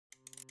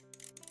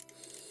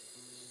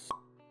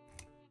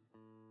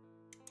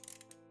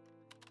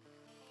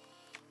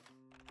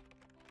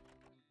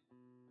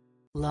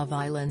Love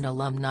Island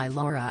alumni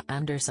Laura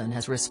Anderson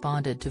has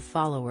responded to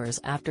followers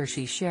after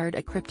she shared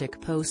a cryptic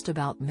post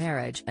about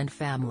marriage and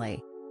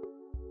family.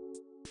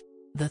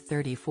 The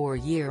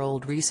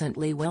 34-year-old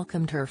recently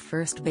welcomed her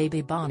first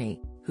baby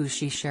Bonnie, who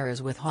she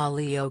shares with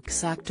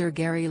Hollyoaks actor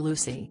Gary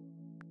Lucy.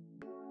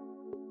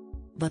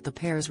 But the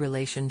pair's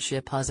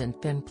relationship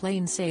hasn't been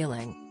plain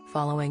sailing,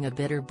 following a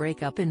bitter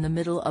breakup in the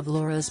middle of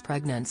Laura's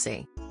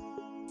pregnancy.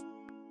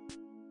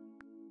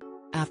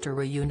 After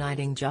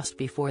reuniting just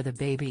before the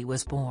baby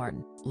was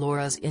born,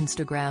 Laura's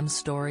Instagram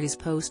stories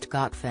post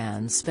got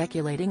fans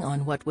speculating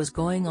on what was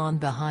going on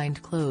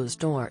behind closed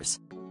doors.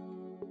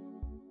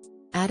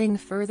 Adding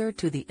further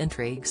to the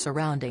intrigue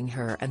surrounding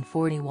her and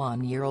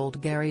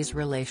 41-year-old Gary's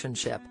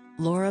relationship,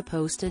 Laura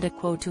posted a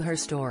quote to her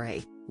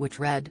story, which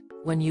read,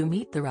 "When you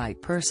meet the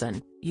right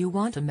person, you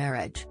want a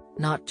marriage,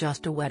 not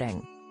just a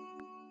wedding.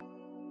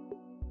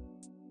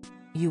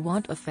 You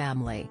want a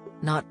family,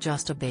 not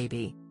just a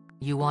baby.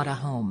 You want a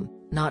home,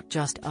 not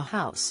just a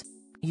house.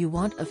 You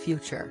want a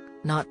future,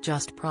 not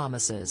just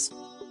promises."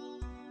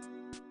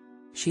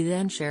 She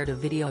then shared a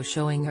video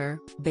showing her,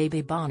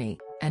 baby Bonnie,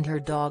 and her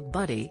dog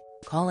Buddy,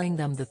 calling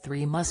them the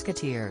Three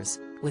Musketeers,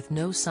 with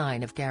no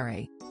sign of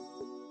Gary.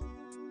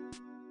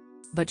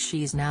 But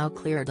she's now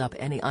cleared up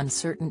any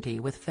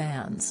uncertainty with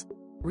fans.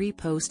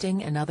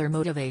 Reposting another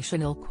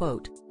motivational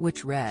quote,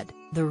 which read,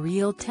 "The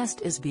real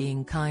test is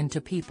being kind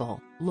to people,"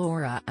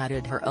 Laura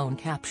added her own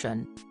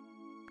caption.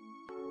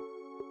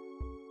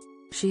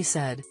 She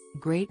said,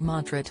 "Great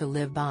mantra to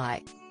live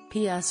by.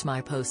 P.S. My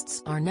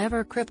posts are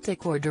never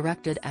cryptic or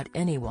directed at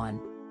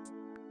anyone.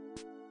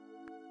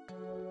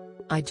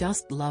 I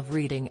just love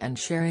reading and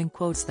sharing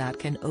quotes that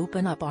can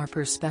open up our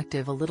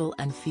perspective a little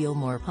and feel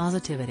more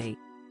positivity."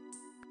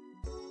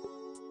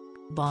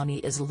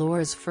 Bonnie is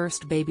Laura's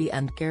first baby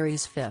and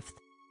Gary's fifth.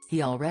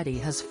 He already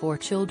has 4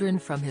 children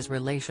from his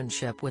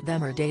relationship with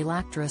Emmerdale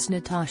actress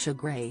Natasha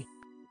Gray.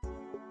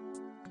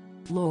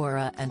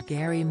 Laura and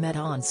Gary met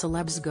on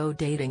Celebs Go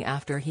Dating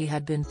after he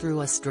had been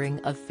through a string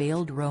of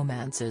failed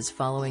romances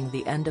following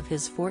the end of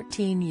his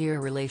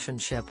 14-year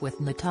relationship with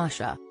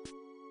Natasha.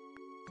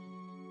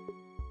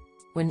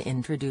 When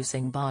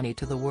introducing Bonnie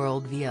to the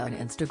world via an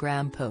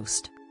Instagram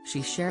post,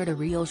 she shared a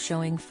reel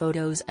showing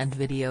photos and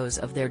videos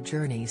of their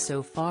journey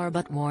so far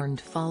but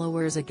warned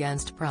followers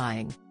against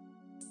prying.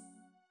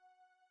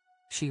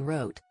 She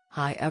wrote,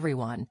 "Hi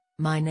everyone,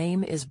 my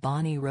name is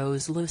Bonnie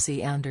Rose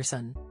Lucy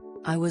Anderson.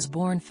 I was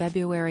born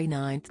February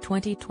 9,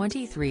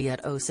 2023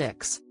 at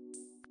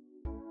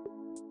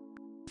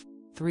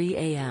 06:03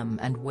 a.m.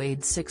 and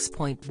weighed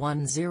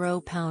 6.10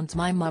 pounds.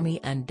 My mummy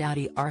and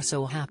daddy are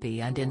so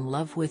happy and in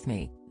love with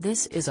me.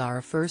 This is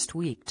our first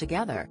week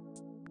together.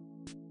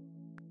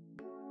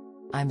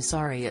 I'm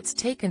sorry it's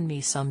taken me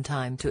some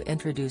time to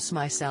introduce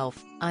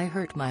myself. I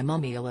hurt my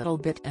mummy a little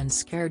bit and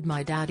scared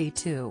my daddy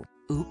too.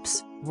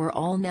 Oops, we're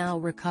all now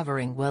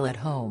recovering well at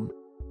home.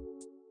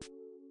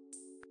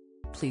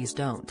 Please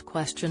don't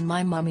question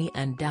my mummy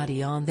and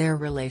daddy on their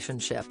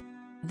relationship.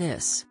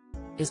 This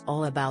is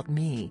all about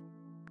me."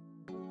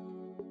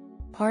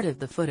 Part of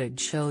the footage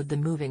showed the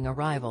moving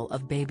arrival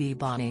of baby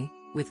Bonnie,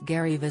 with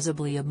Gary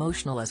visibly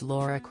emotional as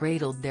Laura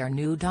cradled their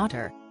new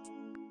daughter.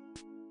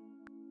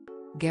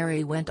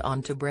 Gary went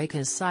on to break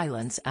his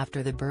silence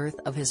after the birth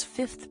of his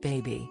 5th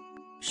baby.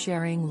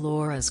 Sharing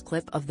Laura's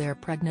clip of their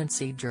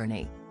pregnancy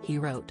journey, he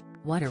wrote,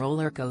 "What a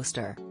roller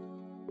coaster.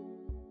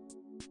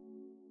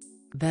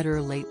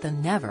 Better late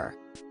than never.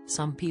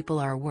 Some people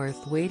are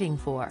worth waiting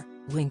for,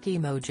 wink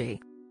emoji."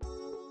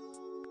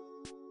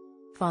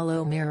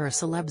 Follow Mirror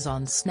Celebs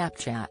on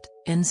Snapchat,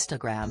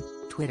 Instagram,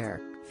 Twitter,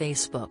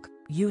 Facebook,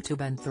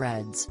 YouTube and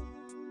Threads.